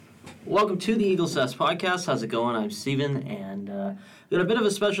Welcome to the Eagles Nest podcast. How's it going? I'm Steven, and we got a bit of a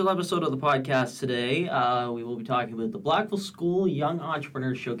special episode of the podcast today. We will be talking about the Blackville School Young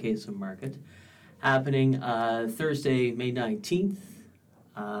Entrepreneurs Showcase and Market happening Thursday, May 19th.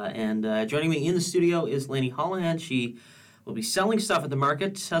 And joining me in the studio is Lainey Hollihan. She will be selling stuff at the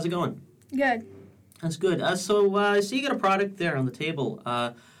market. How's it going? Good. That's good. So you got a product there on the table.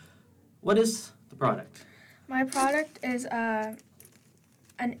 What is the product? My product is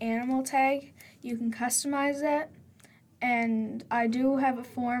an animal tag. You can customize it, and I do have a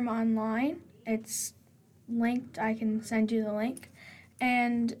form online. It's linked. I can send you the link,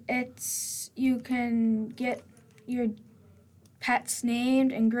 and you can get your pet's name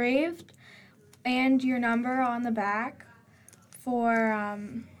engraved and your number on the back for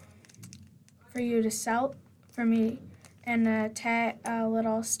you to sell for me, and a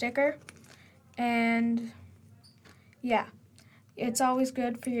little sticker, and yeah. It's always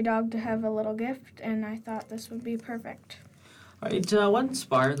good for your dog to have a little gift, and I thought this would be perfect. All right, what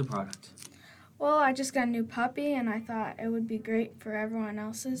inspired the product? Well, I just got a new puppy, and I thought it would be great for everyone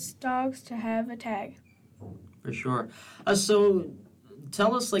else's dogs to have a tag. For sure. So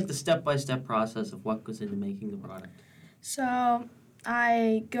tell us the step-by-step process of what goes into making the product. So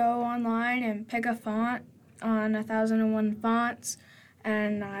I go online and pick a font on 1001 Fonts,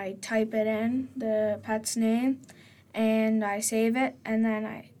 and I type it in, the pet's name, and I save it, and then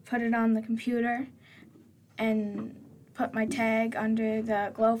I put it on the computer and put my tag under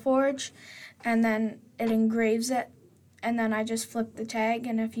the Glowforge, and then it engraves it, and then I just flip the tag,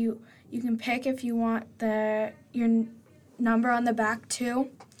 and if you can pick if you want your number on the back too.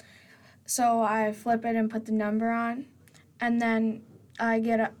 So I flip it and put the number on, and then I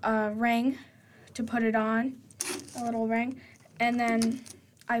get a ring to put it on, a little ring, and then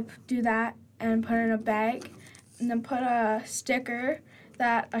I do that and put it in a bag, and then put a sticker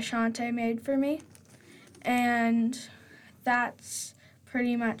that Ashante made for me. And that's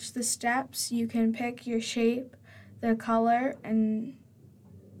pretty much the steps. You can pick your shape, the color, and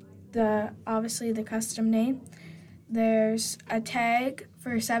obviously the custom name. There's a tag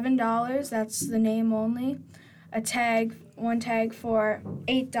for $7, that's the name only. One tag for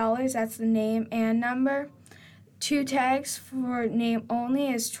 $8, that's the name and number. 2 tags for name only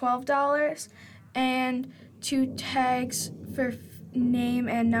is $12, and 2 tags for name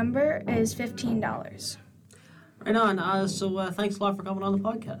and number is $15. Right on. So thanks a lot for coming on the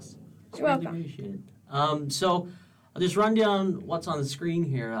podcast. You're welcome. Appreciate it. So I'll just run down what's on the screen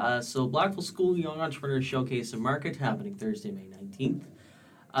here. So Blackville School Young Entrepreneurs Showcase and Market happening Thursday, May 19th.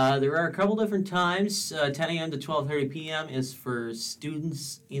 There are a couple different times. 10 a.m. to 12:30 p.m. is for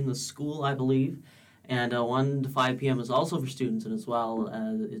students in the school, I believe. And 1 to 5 p.m. is also for students as well.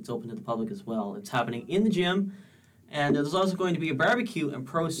 It's open to the public as well. It's happening in the gym. And there's also going to be a barbecue, and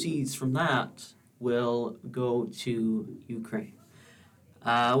proceeds from that will go to Ukraine.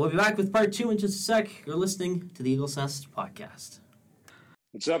 We'll be back with part 2 in just a sec. You're listening to the Eagles Nest podcast.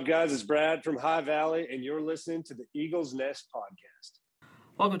 What's up, guys? It's Brad from High Valley, and you're listening to the Eagles Nest podcast.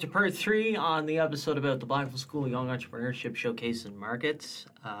 Welcome to part 3 on the episode about the Blackville School Young Entrepreneurship Showcase and Market.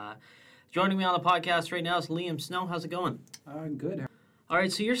 Joining me on the podcast right now is Liam Snow. How's it going? Good. All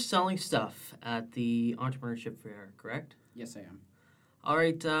right, so you're selling stuff at the entrepreneurship fair, correct? Yes, I am. All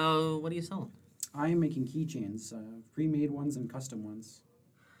right, what are you selling? I am making keychains, pre-made ones and custom ones.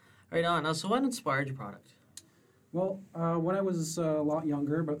 Right on. So what inspired your product? Well, when I was a lot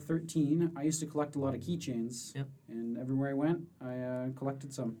younger, about 13, I used to collect a lot of keychains. Yep. And everywhere I went, I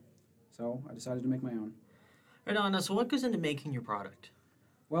collected some. So I decided to make my own. Right on. So what goes into making your product?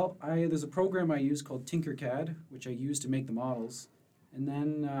 Well, there's a program I use called Tinkercad, which I use to make the models, and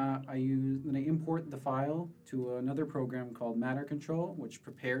then I import the file to another program called Matter Control, which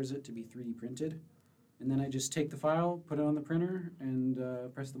prepares it to be 3D printed, and then I just take the file, put it on the printer,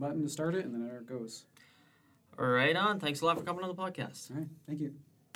 and press the button to start it, and then there it goes. Right on. Thanks a lot for coming on the podcast. All right, thank you.